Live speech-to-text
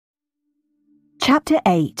Chapter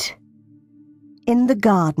 8. In the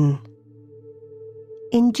Garden.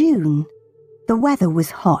 In June, the weather was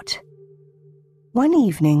hot. One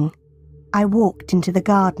evening, I walked into the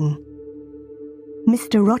garden.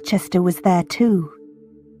 Mr. Rochester was there too.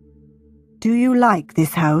 "Do you like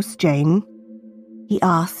this house, Jane?" he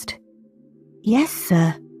asked. "Yes,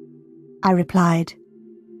 sir," I replied.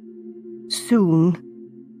 "Soon,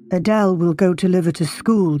 Adele will go to live at a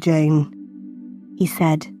school, Jane," he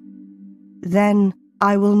said. "Then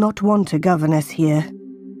I will not want a governess here.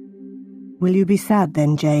 Will you be sad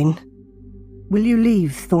then, Jane? Will you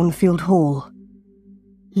leave Thornfield Hall?"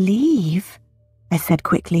 "Leave?" I said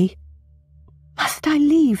quickly. "Must I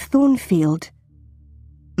leave Thornfield?"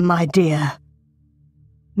 "My dear."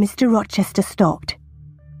 Mr. Rochester stopped.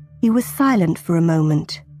 He was silent for a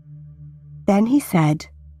moment. Then he said,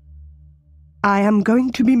 "I am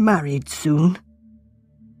going to be married soon."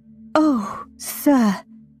 "Oh, sir,"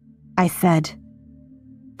 I said,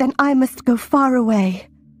 "then I must go far away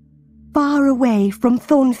from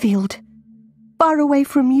Thornfield, far away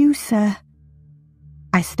from you, sir."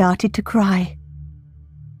 I started to cry.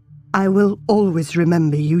 "I will always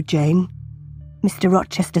remember you, Jane," Mr.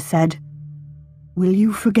 Rochester said. "Will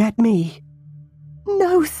you forget me?"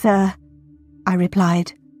 "No, sir," I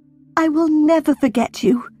replied. "I will never forget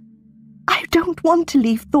you. I don't want to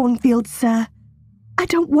leave Thornfield, sir. I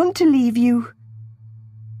don't want to leave you."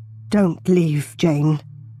 "Don't leave, Jane,"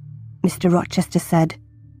 Mr. Rochester said.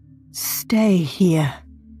 "Stay here."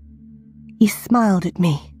 He smiled at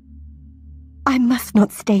me. "I must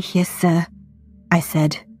not stay here, sir," I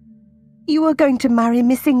said. "You are going to marry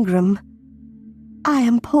Miss Ingram. I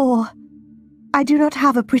am poor. I do not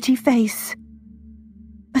have a pretty face.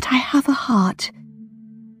 But I have a heart.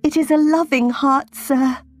 It is a loving heart,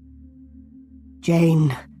 sir."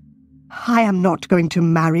 "Jane, I am not going to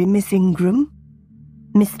marry Miss Ingram,"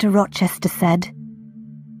 Mr. Rochester said.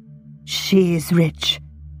 "She is rich.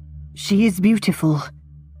 She is beautiful.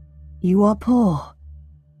 You are poor.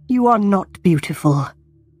 You are not beautiful.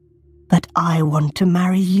 But I want to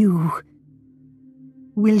marry you.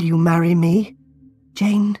 Will you marry me,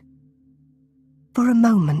 Jane?" For a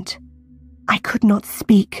moment, I could not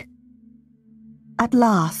speak. At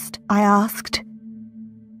last, I asked,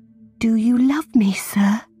 "Do you love me,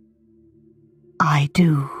 sir?" "I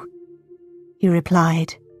do," he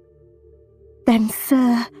replied. "Then,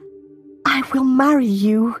 sir, I will marry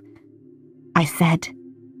you," I said.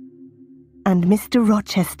 And Mr.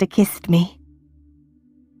 Rochester kissed me.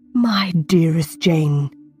 "My dearest Jane,"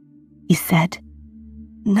 he said,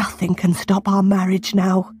 "nothing can stop our marriage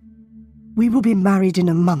now. We will be married in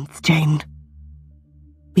a month, Jane."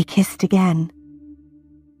 We kissed again.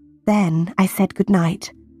 Then I said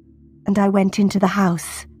goodnight, and I went into the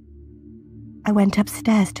house. I went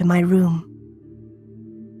upstairs to my room.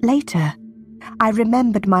 Later, I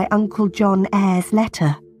remembered my Uncle John Eyre's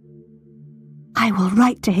letter. "I will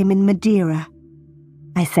write to him in Madeira,"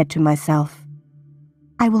 I said to myself.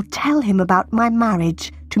 "I will tell him about my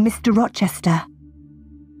marriage to Mr. Rochester.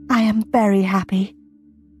 I am very happy.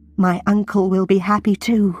 My uncle will be happy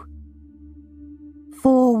too."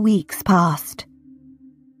 4 weeks passed.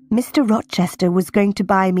 Mr. Rochester was going to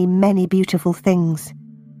buy me many beautiful things.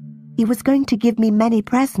 He was going to give me many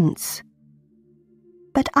presents.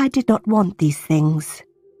 But I did not want these things.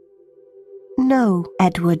 "No,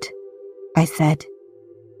 Edward," I said.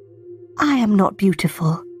 "I am not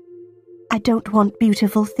beautiful. I don't want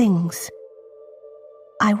beautiful things.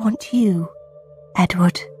 I want you,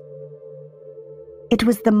 Edward." It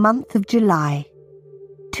was the month of July.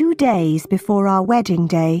 2 days before our wedding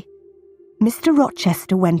day, Mr.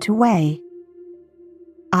 Rochester went away.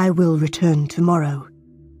 "I will return tomorrow,"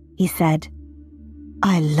 he said.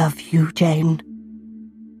 "I love you, Jane."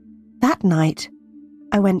 That night,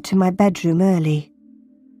 I went to my bedroom early.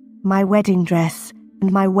 My wedding dress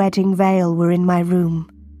and my wedding veil were in my room.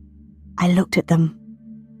 I looked at them.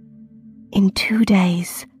 "In 2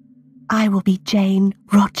 days, I will be Jane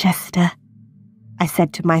Rochester," I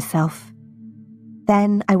said to myself.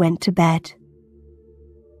 Then I went to bed.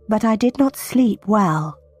 But I did not sleep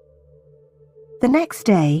well. The next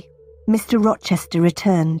day, Mr. Rochester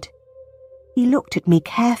returned. He looked at me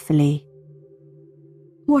carefully.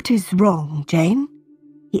 "What is wrong, Jane?"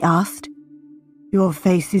 he asked. "Your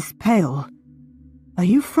face is pale. Are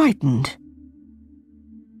you frightened?"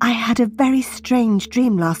 "I had a very strange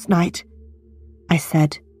dream last night," I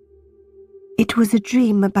said. "It was a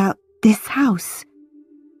dream about this house.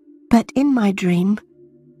 But in my dream,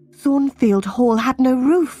 Thornfield Hall had no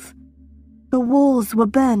roof. The walls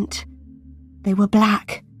were burnt. They were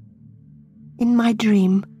black. In my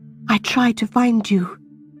dream, I tried to find you,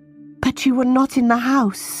 but you were not in the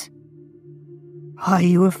house." "Are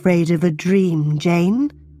you afraid of a dream,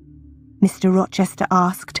 Jane?" Mr. Rochester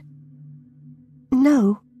asked.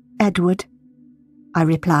 "No, Edward," I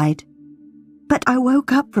replied. "But I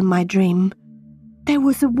woke up from my dream. There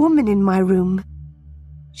was a woman in my room.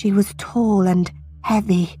 She was tall and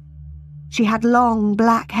heavy. She had long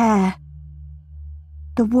black hair.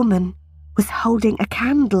 The woman was holding a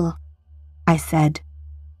candle," I said.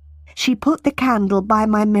 "She put the candle by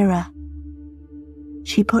my mirror.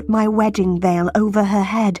 She put my wedding veil over her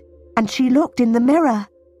head, and she looked in the mirror.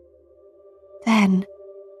 Then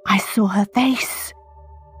I saw her face.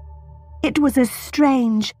 It was a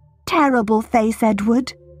strange, terrible face,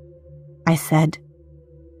 Edward," I said.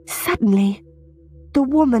 "Suddenly, the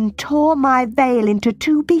woman tore my veil into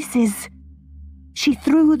 2 pieces. She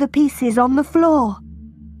threw the pieces on the floor."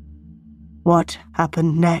 "What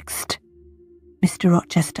happened next?" Mr.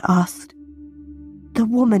 Rochester asked. "The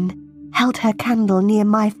woman held her candle near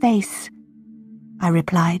my face," I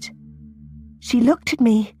replied. "She looked at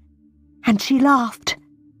me, and she laughed.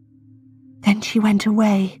 Then she went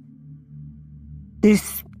away."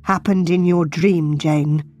 "This happened in your dream,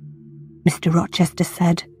 Jane," Mr. Rochester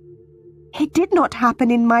said. "It did not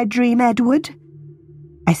happen in my dream, Edward,"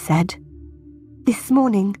 I said. "This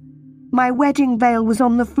morning, my wedding veil was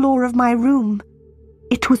on the floor of my room.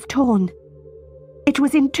 It was torn. It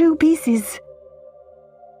was in 2 pieces."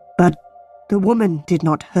 "But the woman did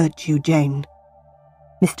not hurt you, Jane,"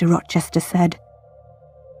 Mr. Rochester said.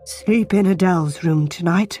 "Sleep in Adele's room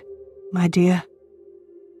tonight, my dear.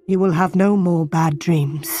 You will have no more bad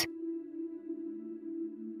dreams."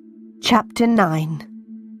 Chapter 9.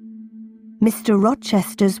 Mr.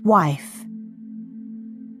 Rochester's Wife.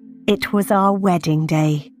 It was our wedding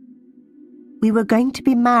day. We were going to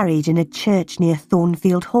be married in a church near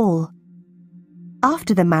Thornfield Hall.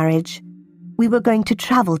 After the marriage, we were going to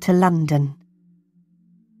travel to London.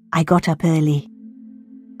 I got up early.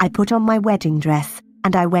 I put on my wedding dress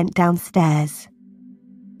and I went downstairs.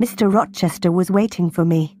 Mr. Rochester was waiting for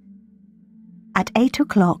me. At 8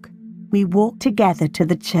 o'clock, we walked together to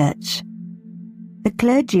the church. The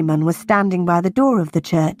clergyman was standing by the door of the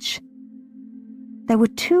church. There were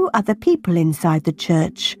 2 other people inside the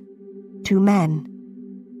church, 2 men.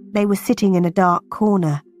 They were sitting in a dark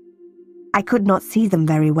corner. I could not see them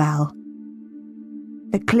very well.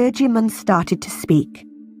 The clergyman started to speak.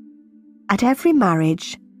 At every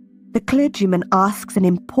marriage, the clergyman asks an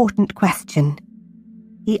important question.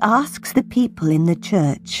 He asks the people in the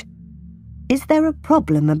church, "Is there a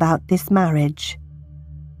problem about this marriage?"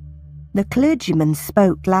 The clergyman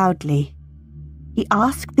spoke loudly. He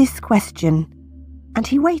asked this question, and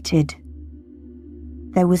he waited.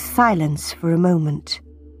 There was silence for a moment,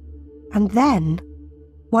 and then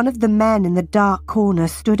one of the men in the dark corner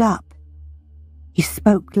stood up. He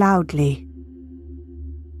spoke loudly.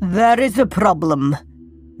 "There is a problem.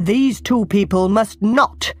 These 2 people must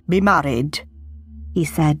not be married," he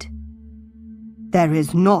said. "There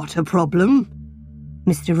is not a problem,"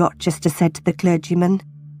 Mr. Rochester said to the clergyman.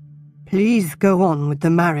 "Please go on with the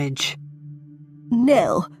marriage."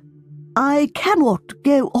 "No, I cannot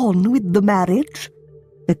go on with the marriage,"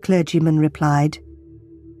 the clergyman replied.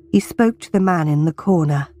 He spoke to the man in the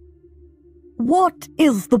corner. "What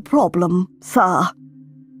is the problem, sir?"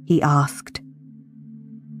 he asked.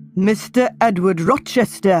 "Mr. Edward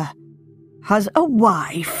Rochester has a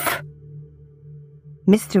wife."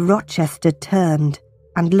 Mr. Rochester turned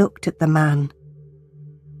and looked at the man.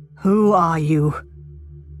 "Who are you?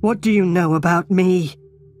 What do you know about me?"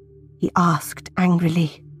 he asked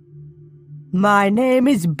angrily. "My name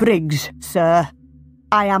is Briggs, sir.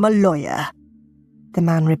 I am a lawyer," the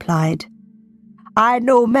man replied. "I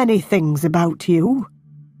know many things about you.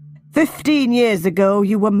 15 years ago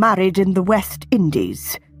you were married in the West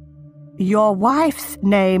Indies. Your wife's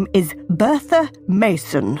name is Bertha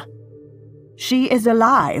Mason. She is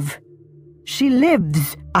alive. She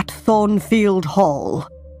lives at Thornfield Hall."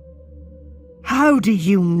 "How do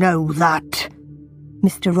you know that?"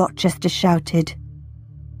 Mr. Rochester shouted.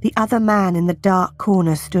 The other man in the dark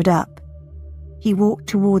corner stood up. He walked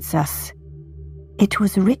towards us. It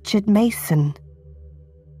was Richard Mason.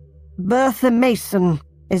 "Bertha Mason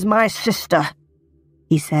is my sister,"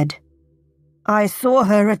 he said. "I saw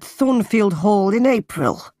her at Thornfield Hall in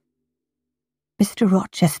April." Mr.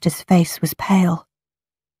 Rochester's face was pale.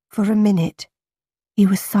 For a minute, he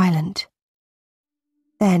was silent.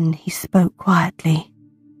 Then he spoke quietly.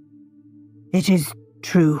 "It is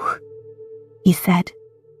true," he said.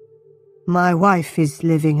 "My wife is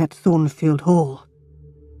living at Thornfield Hall.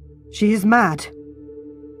 She is mad.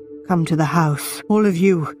 Come to the house, all of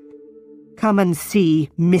you. Come and see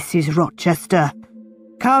Mrs. Rochester.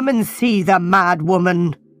 Come and see the mad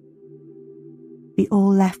woman." We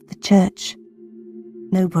all left the church.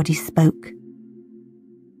 Nobody spoke.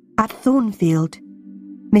 At Thornfield,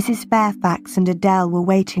 Mrs. Fairfax and Adele were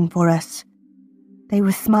waiting for us. They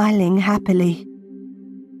were smiling happily.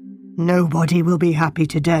 "Nobody will be happy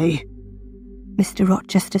today," Mr.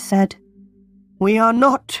 Rochester said. "We are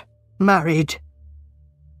not married."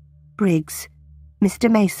 Briggs, Mr.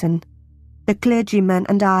 Mason, the clergyman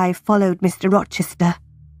and I followed Mr. Rochester.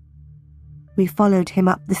 We followed him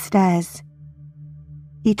up the stairs.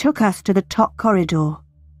 He took us to the top corridor.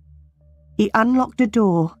 He unlocked a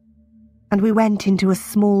door, and we went into a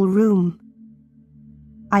small room.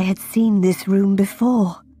 I had seen this room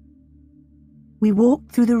before. We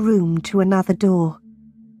walked through the room to another door.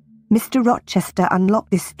 Mr. Rochester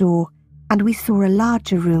unlocked this door, and we saw a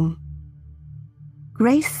larger room.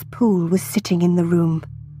 Grace Poole was sitting in the room,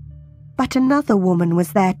 but another woman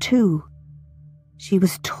was there too. She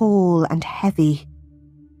was tall and heavy.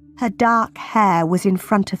 Her dark hair was in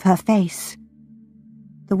front of her face.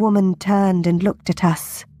 The woman turned and looked at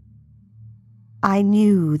us. I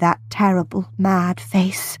knew that terrible, mad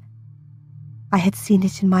face. I had seen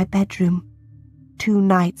it in my bedroom 2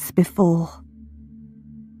 nights before.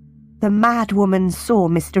 The mad woman saw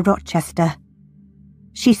Mr. Rochester.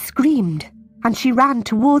 She screamed and she ran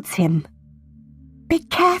towards him. "Be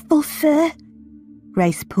careful, sir,"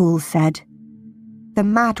 Grace Poole said. The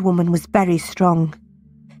mad woman was very strong.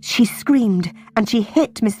 She screamed and she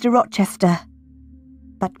hit Mr. Rochester.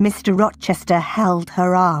 But Mr. Rochester held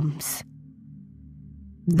her arms.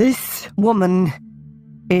 "This woman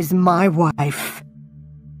is my wife,"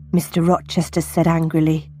 Mr. Rochester said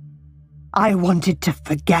angrily. "I wanted to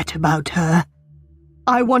forget about her.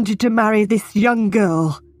 I wanted to marry this young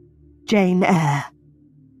girl, Jane Eyre.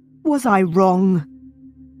 Was I wrong?"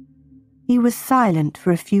 He was silent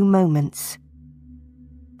for a few moments.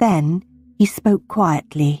 Then he spoke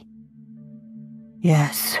quietly.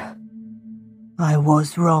 "Yes, I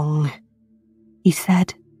was wrong," he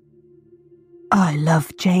said. "I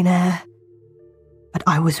love Jane Eyre, but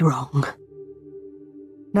I was wrong.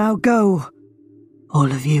 Now go, all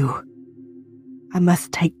of you. I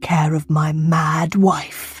must take care of my mad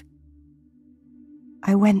wife."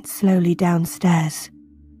 I went slowly downstairs.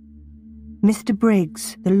 Mr.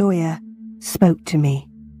 Briggs, the lawyer, spoke to me.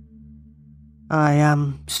 "I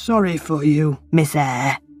am sorry for you, Miss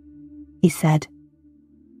Eyre," he said.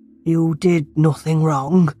 "You did nothing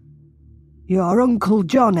wrong. Your Uncle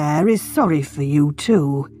John Eyre is sorry for you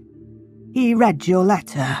too. He read your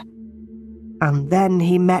letter, and then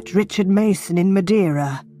he met Richard Mason in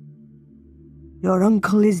Madeira. Your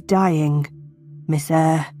uncle is dying, Miss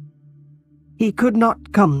Eyre. He could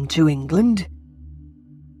not come to England.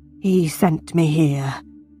 He sent me here.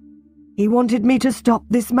 He wanted me to stop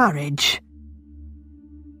this marriage."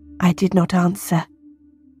 I did not answer.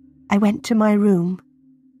 I went to my room,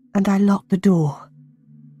 and I locked the door.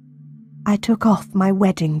 I took off my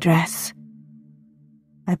wedding dress.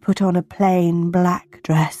 I put on a plain black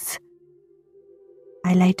dress.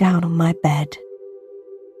 I lay down on my bed.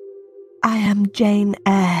 I am Jane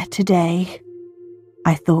Eyre today,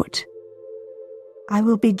 I thought. I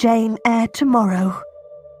will be Jane Eyre tomorrow.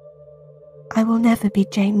 I will never be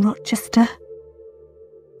Jane Rochester.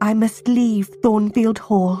 I must leave Thornfield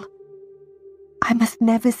Hall. I must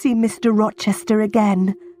never see Mr. Rochester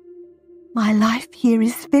again. My life here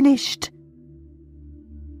is finished.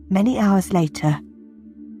 Many hours later,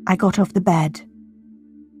 I got off the bed.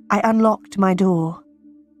 I unlocked my door.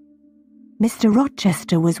 Mr.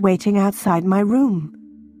 Rochester was waiting outside my room.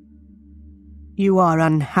 "You are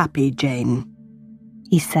unhappy, Jane,"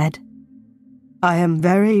 he said. "I am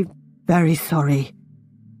very, very sorry.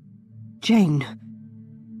 Jane,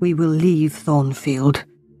 we will leave Thornfield.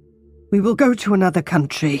 We will go to another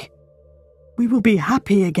country. We will be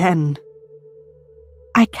happy again."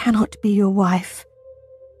 "I cannot be your wife.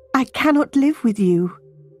 I cannot live with you,"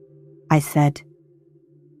 I said.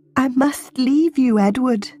 "I must leave you,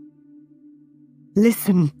 Edward."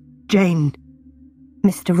 "Listen, Jane,"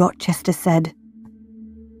 Mr. Rochester said.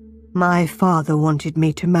 "My father wanted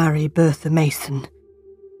me to marry Bertha Mason.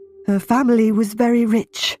 Her family was very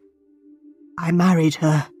rich. I married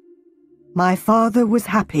her. My father was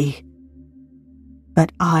happy.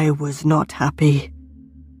 But I was not happy.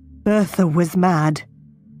 Bertha was mad.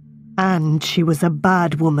 And she was a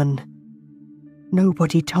bad woman.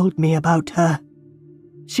 Nobody told me about her.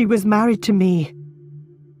 She was married to me,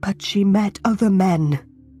 but she met other men.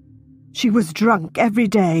 She was drunk every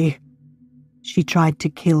day. She tried to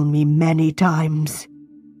kill me many times.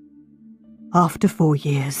 After 4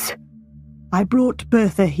 years, I brought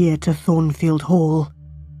Bertha here to Thornfield Hall,"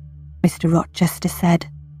 Mr. Rochester said.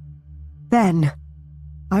 "Then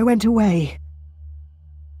I went away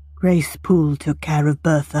Grace Poole took care of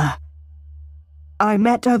Bertha. I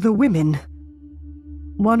met other women.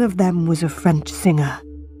 One of them was a French singer.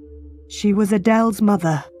 She was Adele's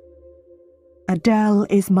mother. Adele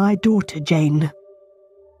is my daughter, Jane.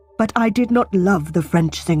 But I did not love the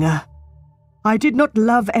French singer. I did not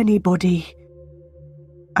love anybody.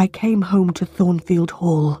 I came home to Thornfield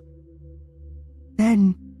Hall.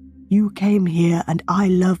 Then you came here and I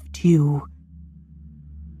loved you.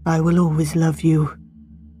 I will always love you.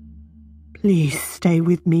 Please stay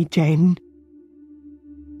with me, Jane.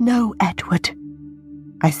 No, Edward,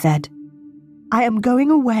 I said. I am going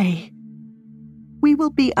away. We will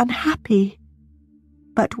be unhappy,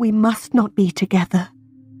 but we must not be together.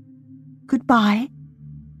 Goodbye,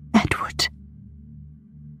 Edward.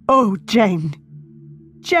 Oh, Jane.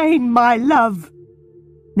 Jane, my love,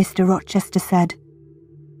 Mr. Rochester said.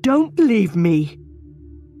 Don't leave me.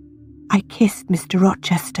 I kissed Mr.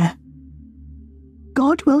 Rochester.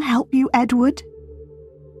 God will help you, Edward,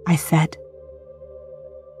 I said.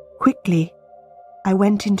 Quickly, I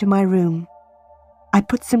went into my room. I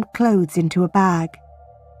put some clothes into a bag.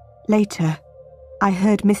 Later, I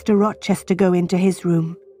heard Mr. Rochester go into his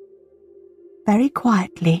room. Very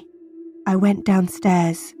quietly, I went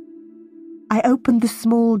downstairs. I opened the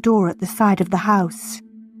small door at the side of the house.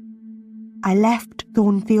 I left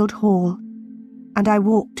Thornfield Hall, and I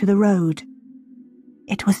walked to the road.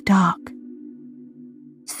 It was dark.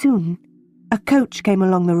 Soon, a coach came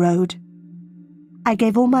along the road. I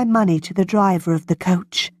gave all my money to the driver of the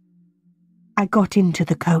coach. I got into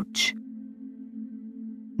the coach.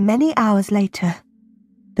 Many hours later,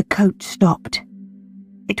 the coach stopped.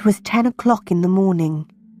 It was 10 o'clock in the morning.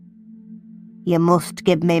 You must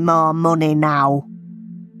give me more money now,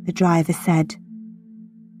 the driver said.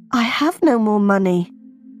 I have no more money,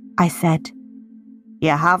 I said.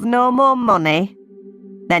 You have no more money?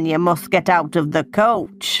 Then you must get out of the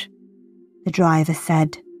coach, the driver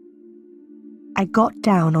said. I got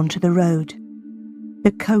down onto the road.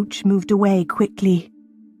 The coach moved away quickly,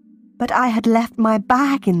 but I had left my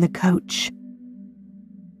bag in the coach.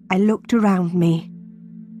 I looked around me.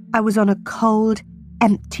 I was on a cold,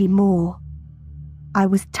 empty moor. I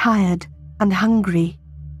was tired and hungry.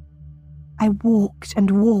 I walked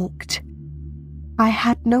and walked. I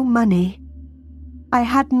had no money. I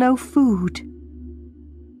had no food.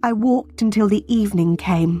 I walked until the evening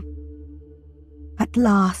came. At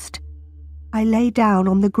last, I lay down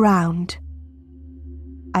on the ground.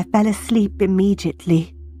 I fell asleep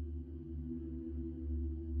immediately.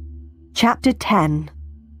 Chapter 10.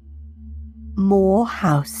 Moor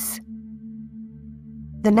House.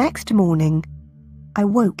 The next morning, I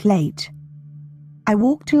woke late. I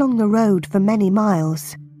walked along the road for many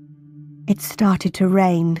miles. It started to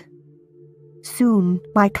rain. Soon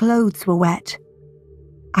my clothes were wet.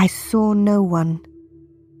 I saw no one.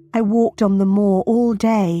 I walked on the moor all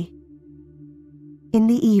day. In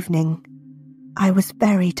the evening, I was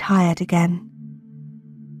very tired again.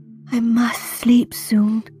 I must sleep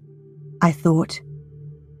soon, I thought.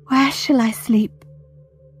 Where shall I sleep?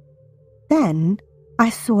 Then I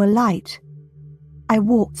saw a light. I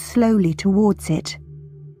walked slowly towards it.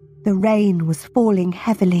 The rain was falling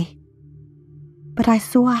heavily. But I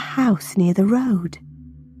saw a house near the road.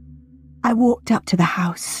 I walked up to the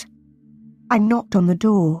house. I knocked on the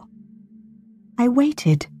door. I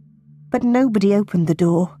waited, but nobody opened the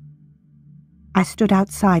door. I stood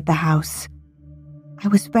outside the house. I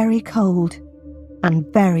was very cold and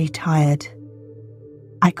very tired.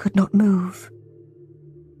 I could not move.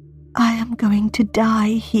 I am going to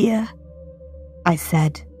die here, I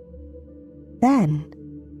said. Then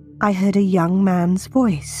I heard a young man's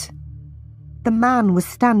voice. The man was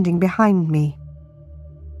standing behind me.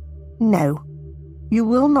 No, you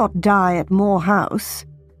will not die at Moor House,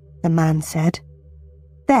 the man said.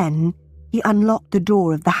 Then he unlocked the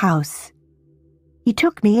door of the house. He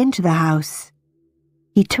took me into the house.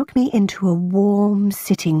 He took me into a warm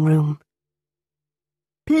sitting room.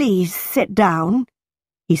 Please sit down,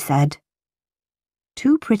 he said.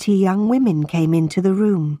 Two pretty young women came into the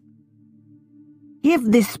room.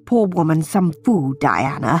 Give this poor woman some food,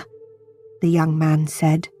 Diana, the young man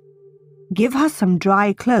said. Give her some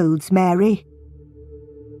dry clothes, Mary.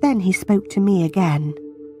 Then he spoke to me again.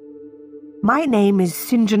 My name is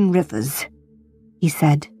St. John Rivers, he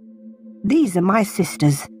said. These are my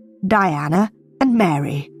sisters, Diana and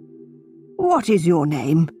Mary. What is your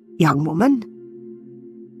name, young woman?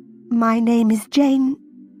 My name is Jane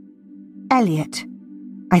Elliot,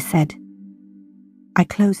 I said. I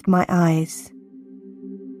closed my eyes.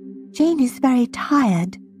 Jane is very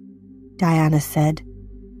tired, Diana said.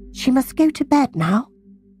 She must go to bed now.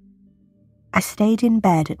 I stayed in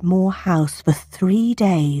bed at Moor House for 3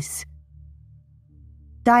 days.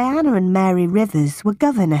 Diana and Mary Rivers were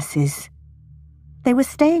governesses. They were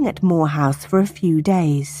staying at Moor House for a few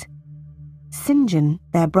days. St. John,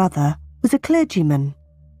 their brother, was a clergyman.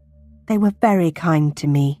 They were very kind to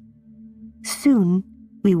me. Soon,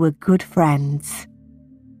 we were good friends.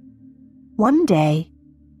 One day,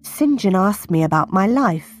 St. John asked me about my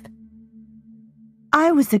life.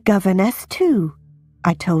 I was a governess too,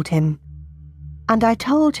 I told him. And I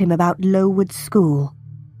told him about Lowood School.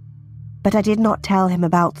 But I did not tell him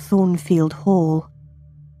about Thornfield Hall.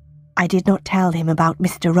 I did not tell him about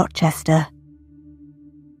Mr. Rochester.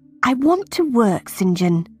 I want to work, St.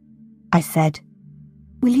 John, I said.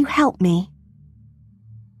 Will you help me?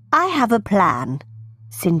 I have a plan,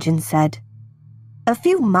 St. John said. A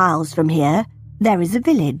few miles from here, there is a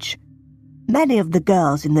village. Many of the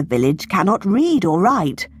girls in the village cannot read or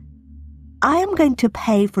write. I am going to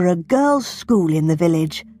pay for a girls' school in the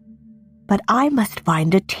village, but I must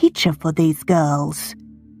find a teacher for these girls.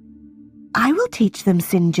 I will teach them,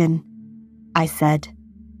 St. John, I said.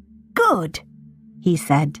 Good, he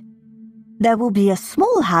said. There will be a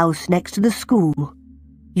small house next to the school.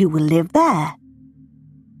 You will live there.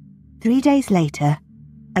 3 days later,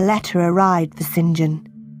 a letter arrived for St. John.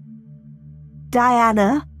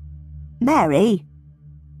 Diana, Mary,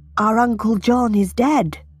 our Uncle John is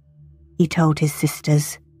dead, he told his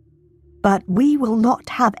sisters. But we will not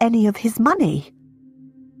have any of his money.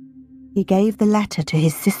 He gave the letter to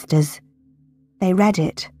his sisters. They read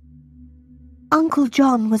it. Uncle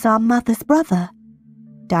John was our mother's brother,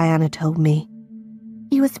 Diana told me.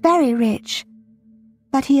 He was very rich,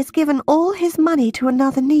 but he has given all his money to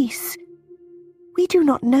another niece. We do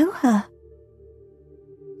not know her.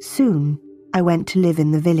 Soon, I went to live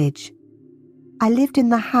in the village. I lived in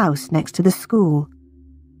the house next to the school.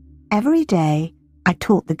 Every day, I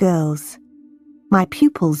taught the girls. My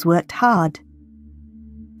pupils worked hard.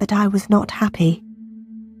 But I was not happy.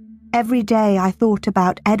 Every day I thought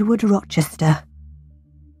about Edward Rochester.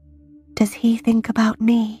 Does he think about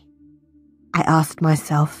me? I asked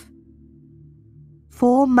myself.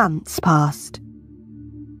 4 months passed.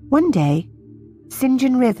 One day, St.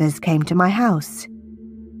 John Rivers came to my house.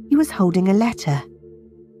 He was holding a letter.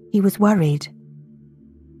 He was worried.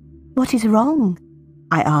 What is wrong?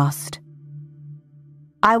 I asked.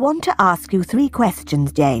 I want to ask you 3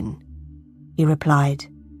 questions, Jane, he replied.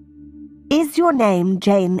 Is your name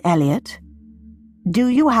Jane Elliot? Do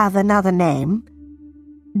you have another name?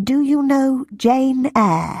 Do you know Jane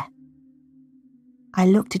Eyre? I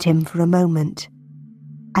looked at him for a moment.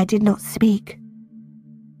 I did not speak.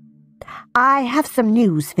 I have some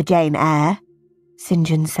news for Jane Eyre, St.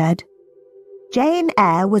 John said. Jane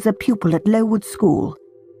Eyre was a pupil at Lowood School,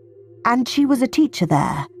 and she was a teacher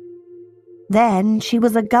there. Then she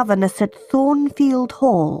was a governess at Thornfield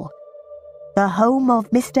Hall, the home of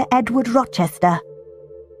Mr. Edward Rochester.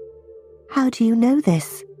 How do you know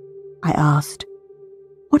this? I asked.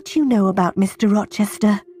 What do you know about Mr.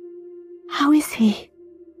 Rochester? How is he?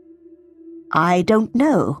 I don't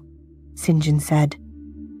know, St. John said.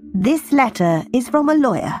 This letter is from a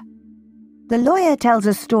lawyer. The lawyer tells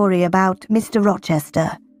a story about Mr.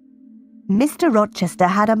 Rochester. Mr. Rochester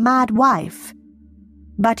had a mad wife,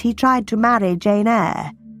 but he tried to marry Jane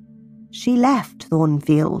Eyre. She left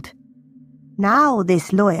Thornfield. Now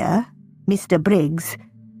this lawyer, Mr. Briggs,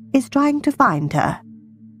 is trying to find her.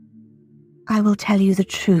 I will tell you the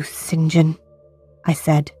truth, St. John, I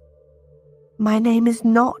said. My name is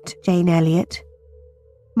not Jane Elliot.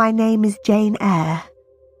 My name is Jane Eyre,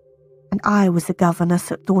 and I was a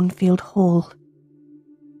governess at Thornfield Hall.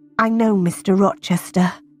 I know Mr.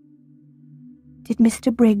 Rochester. Did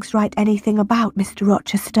Mr. Briggs write anything about Mr.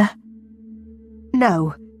 Rochester?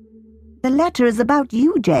 No. The letter is about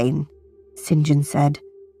you, Jane, St. John said.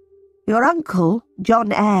 Your uncle,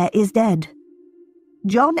 John Eyre, is dead.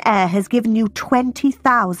 John Eyre has given you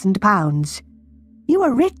 £20,000. You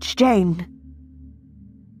are rich, Jane.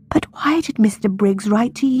 But why did Mr. Briggs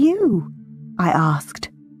write to you? I asked.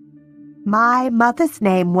 My mother's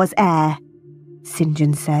name was Eyre, St.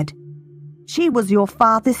 John said. She was your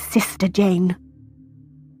father's sister, Jane.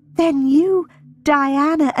 Then you,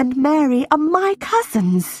 Diana and Mary are my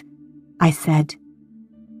cousins, I said.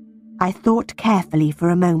 I thought carefully for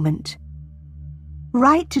a moment.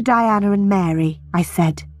 Write to Diana and Mary, I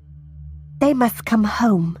said. They must come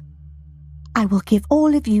home. I will give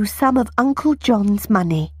all of you some of Uncle John's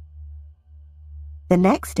money. The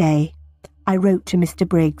next day, I wrote to Mr.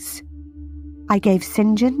 Briggs. I gave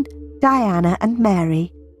St. John, Diana and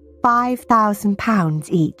Mary £5,000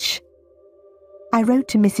 each. I wrote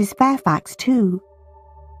to Mrs. Fairfax too,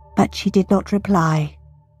 but she did not reply.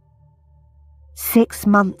 6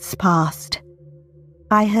 months passed.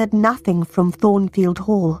 I heard nothing from Thornfield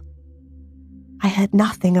Hall. I heard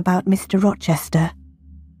nothing about Mr. Rochester.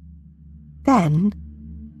 Then,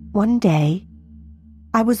 one day,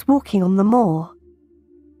 I was walking on the moor.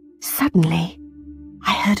 Suddenly,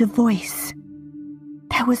 I heard a voice.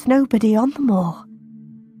 There was nobody on the moor,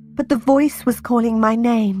 but the voice was calling my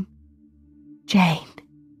name. Jane,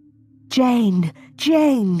 Jane,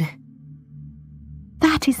 Jane.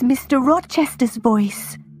 That is Mr. Rochester's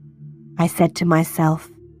voice, I said to myself.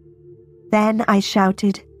 Then I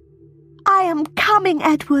shouted, I am coming,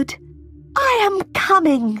 Edward! I am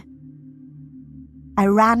coming! I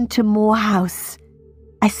ran to Moor House.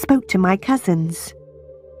 I spoke to my cousins.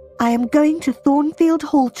 I am going to Thornfield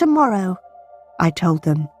Hall tomorrow, I told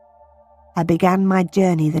them. I began my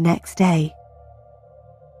journey the next day.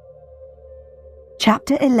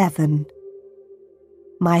 Chapter 11.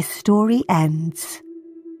 My story ends.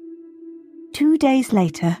 2 days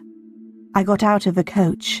later, I got out of the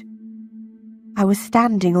coach. I was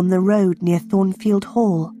standing on the road near Thornfield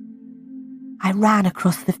Hall. I ran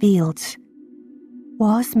across the fields.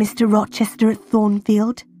 Was Mr. Rochester at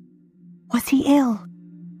Thornfield? Was he ill?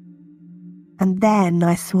 And then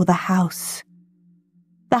I saw the house.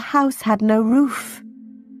 The house had no roof.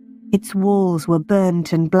 Its walls were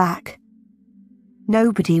burnt and black.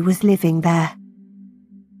 Nobody was living there.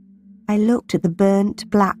 I looked at the burnt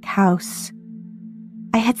black house.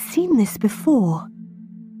 I had seen this before.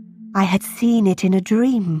 I had seen it in a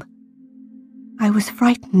dream. I was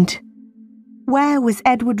frightened. Where was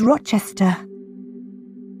Edward Rochester?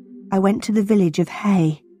 I went to the village of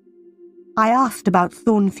Hay. I asked about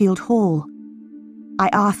Thornfield Hall. I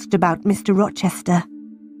asked about Mr. Rochester.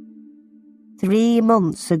 3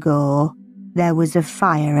 months ago, there was a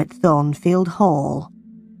fire at Thornfield Hall,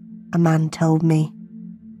 a man told me.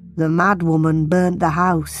 The madwoman burnt the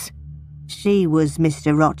house. She was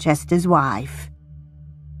Mr. Rochester's wife.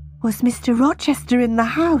 Was Mr. Rochester in the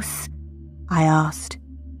house? I asked.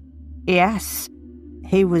 Yes,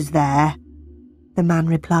 he was there, the man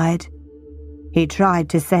replied. He tried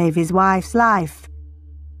to save his wife's life.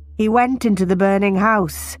 He went into the burning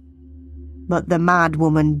house, but the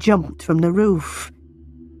madwoman jumped from the roof.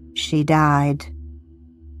 She died.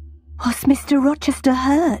 Was Mr. Rochester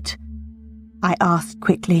hurt? I asked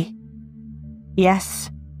quickly.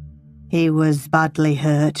 Yes, he was badly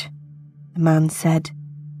hurt, the man said.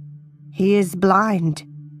 He is blind.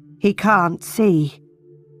 He can't see.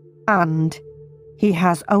 And he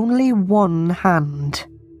has only one hand.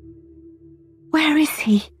 Where is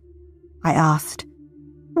he? I asked.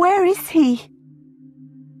 Where is he?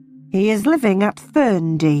 He is living at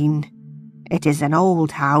Ferndean. It is an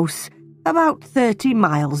old house, about 30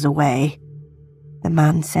 miles away, the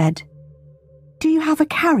man said. Do you have a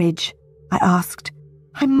carriage? I asked.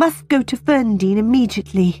 I must go to Ferndean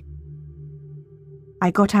immediately. I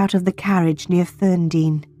got out of the carriage near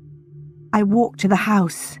Ferndean. I walked to the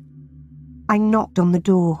house. I knocked on the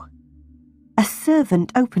door. A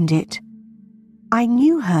servant opened it. I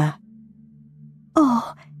knew her.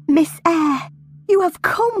 Oh, Miss Eyre, you have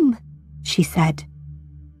come, she said.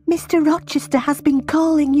 Mr. Rochester has been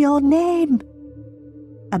calling your name.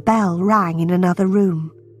 A bell rang in another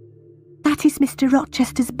room. That is Mr.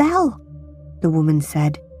 Rochester's bell, the woman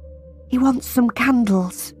said. He wants some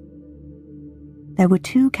candles. There were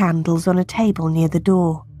 2 candles on a table near the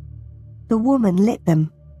door. The woman lit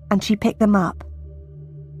them, and she picked them up.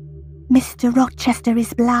 Mr. Rochester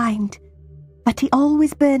is blind, but he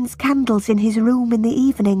always burns candles in his room in the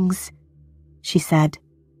evenings, she said.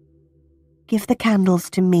 Give the candles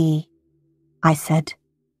to me, I said.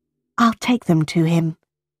 I'll take them to him.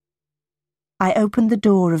 I opened the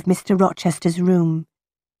door of Mr. Rochester's room.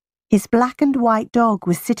 His black and white dog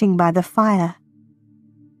was sitting by the fire.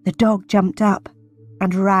 The dog jumped up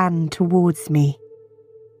and ran towards me.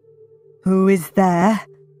 Who is there?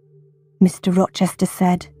 Mr. Rochester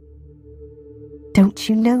said. Don't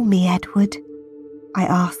you know me, Edward? I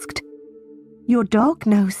asked. Your dog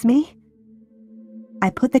knows me. I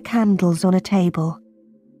put the candles on a table.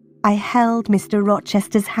 I held Mr.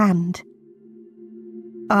 Rochester's hand.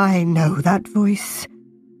 I know that voice,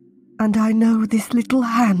 and I know this little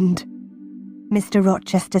hand, Mr.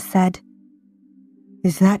 Rochester said.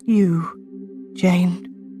 Is that you, Jane?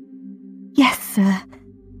 Yes, sir.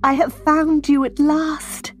 I have found you at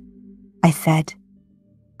last, I said.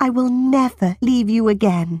 I will never leave you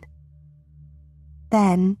again.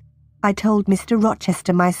 Then I told Mr.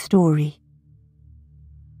 Rochester my story.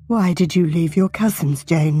 Why did you leave your cousins,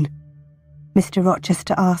 Jane? Mr.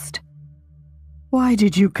 Rochester asked. Why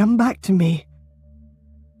did you come back to me?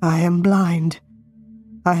 I am blind.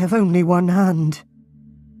 I have only one hand.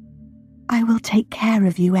 I will take care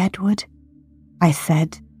of you, Edward, I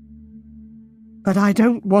said. But I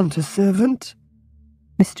don't want a servant,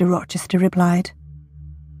 Mr. Rochester replied.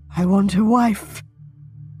 I want a wife.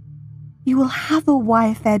 You will have a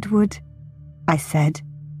wife, Edward, I said.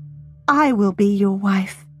 I will be your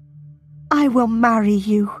wife. I will marry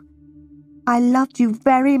you. I loved you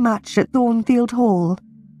very much at Thornfield Hall.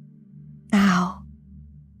 Now,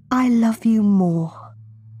 I love you more.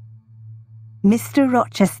 Mr.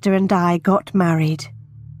 Rochester and I got married.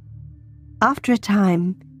 After a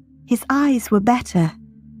time, his eyes were better.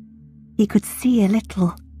 He could see a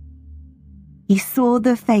little. He saw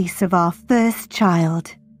the face of our first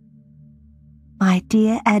child. My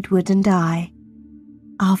dear Edward and I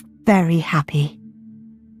are very happy.